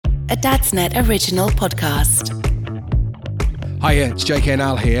a Dadsnet original podcast. Hiya, it's JK and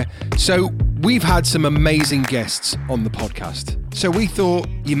Al here. So we've had some amazing guests on the podcast. So we thought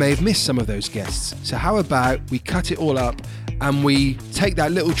you may have missed some of those guests. So how about we cut it all up and we take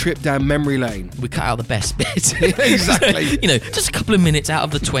that little trip down memory lane. We cut out the best bits. Exactly. So, just a couple of minutes out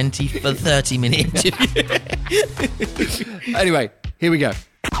of the 20 for 30-minute interview. Anyway, here we go.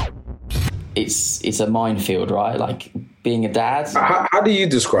 It's a minefield, right? Like being a dad. How do you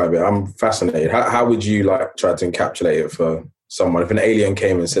describe it? I'm fascinated. How would you try to encapsulate it for someone? If an alien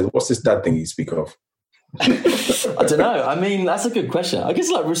came and said, "What's this dad thing you speak of?" I don't know. I mean, that's a good question. I guess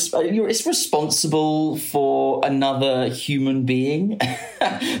it's responsible for another human being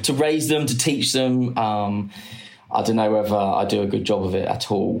to raise them, to teach them. I don't know whether I do a good job of it at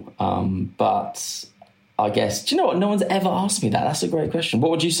all. But I guess, do you know what? No one's ever asked me that. That's a great question.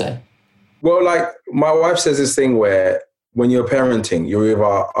 What would you say? Well, my wife says this thing where when you're parenting, you're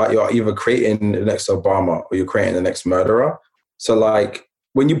either creating the next Obama or you're creating the next murderer. So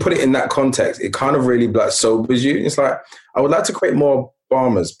when you put it in that context, it kind of really sobers you. It's like, I would like to create more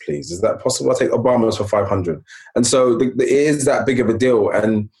Obamas, please. Is that possible? I'll take Obamas for 500. And so it is that big of a deal.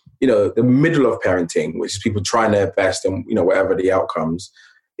 And, the middle of parenting, which is people trying their best and, whatever the outcomes,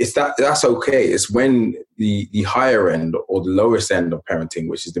 that's okay. It's when the higher end or the lowest end of parenting,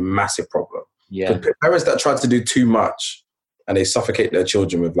 which is the massive problem. Yeah. Parents that try to do too much and they suffocate their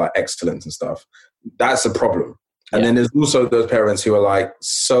children with excellence and stuff, that's a problem. And then there's also those parents who are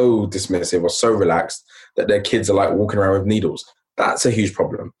so dismissive or so relaxed that their kids are walking around with needles. That's a huge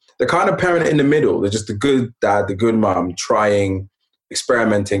problem. The kind of parent in the middle, they're just the good dad, the good mom, trying,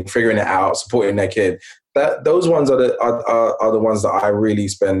 experimenting, figuring it out, supporting their kid. Those ones are the ones that I really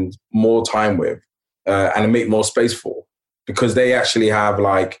spend more time with and make more space for, because they actually have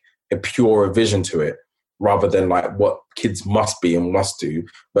a purer vision to it rather than what kids must be and must do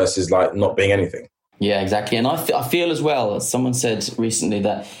versus not being anything. Yeah, exactly. And I feel as well, someone said recently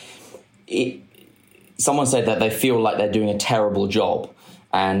that someone said that they feel like they're doing a terrible job,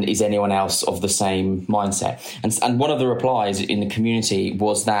 and is anyone else of the same mindset? And one of the replies in the community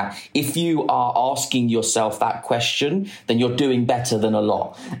was that if you are asking yourself that question, then you're doing better than a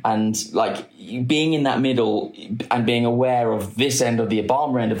lot. And being in that middle and being aware of this end of the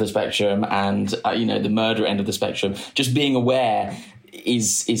Obama end of the spectrum and the murder end of the spectrum, just being aware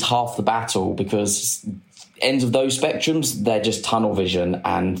is half the battle, because ends of those spectrums, they're just tunnel vision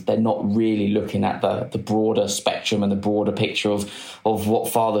and they're not really looking at the broader spectrum and the broader picture of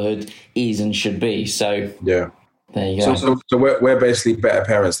what fatherhood is and should be. So yeah, there you go. So we're basically better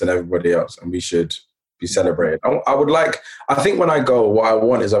parents than everybody else, and we should be celebrated. I think when I go, what I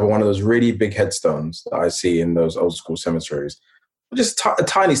want is one of those really big headstones that I see in those old school cemeteries. Just a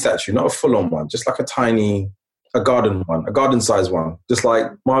tiny statue, not a full-on one, just a garden one, a garden-sized one. Just like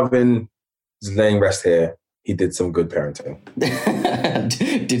Marvin is laying rest here. He did some good parenting.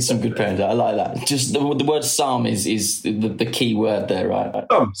 Did some good parenting. I like that. Just the word "some" is the key word there, right?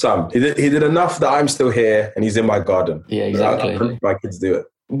 Some. He did enough that I'm still here and he's in my garden. Yeah, exactly. My kids do it.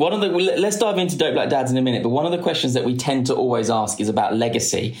 Let's dive into Dope Black Dads in a minute, but one of the questions that we tend to always ask is about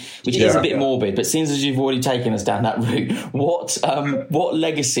legacy, which is a bit morbid, but since as you've already taken us down that route, what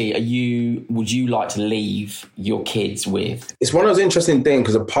legacy would you like to leave your kids with? It's one of those interesting things,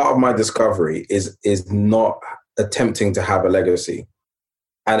 because a part of my discovery is not attempting to have a legacy,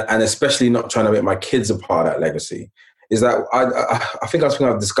 and especially not trying to make my kids a part of that legacy. Is that I think that's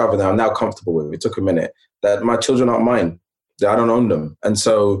something I've discovered that I'm now comfortable with. It took a minute, that my children aren't mine. I don't own them. And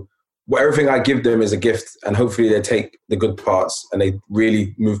so everything I give them is a gift, and hopefully they take the good parts and they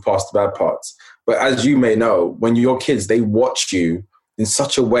really move past the bad parts. But as you may know, when you're kids, they watch you in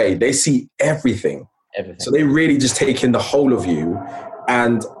such a way, they see everything. So they really just take in the whole of you.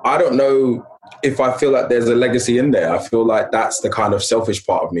 And I don't know if I feel like there's a legacy in there. I feel like that's the kind of selfish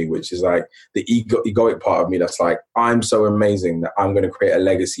part of me, which is the egoic part of me that's I'm so amazing that I'm going to create a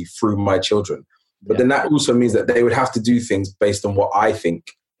legacy through my children. But then that also means that they would have to do things based on what I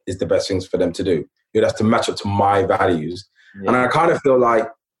think is the best things for them to do. You'd have to match up to my values. Yeah. And I kind of feel I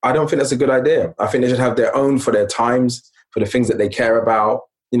don't think that's a good idea. I think they should have their own for their times, for the things that they care about.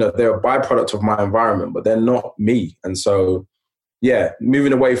 They're a byproduct of my environment, but they're not me. And so,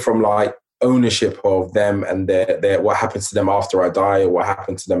 moving away from ownership of them and their what happens to them after I die or what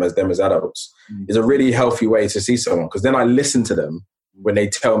happens to them as adults is a really healthy way to see someone. Because then I listen to them when they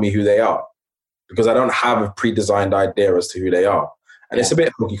tell me who they are, because I don't have a pre-designed idea as to who they are. And it's a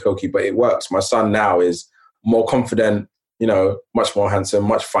bit hokey-cokey, but it works. My son now is more confident, much more handsome,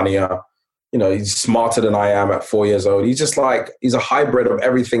 much funnier. He's smarter than I am at 4 years old. He's just he's a hybrid of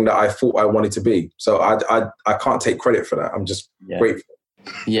everything that I thought I wanted to be. So I can't take credit for that. I'm just grateful.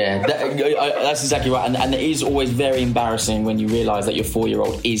 Yeah, that's exactly right. And it is always very embarrassing when you realise that your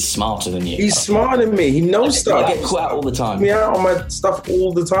 4-year-old is smarter than you. He's smarter than me. He knows stuff. I get caught out all the time. Me out on my stuff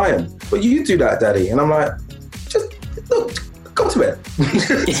all the time. But you do that, Daddy. And I'm like, just look, go to bed.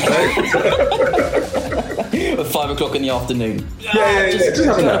 At 5 o'clock in the afternoon. Yeah. Just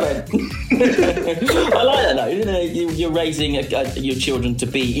have a nap. I like that though. You're raising your children to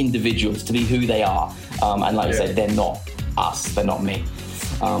be individuals, to be who they are. And like you said, they're not us. They're not me.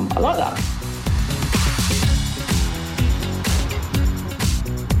 I like that.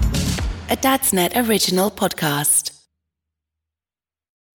 A Dadsnet original podcast.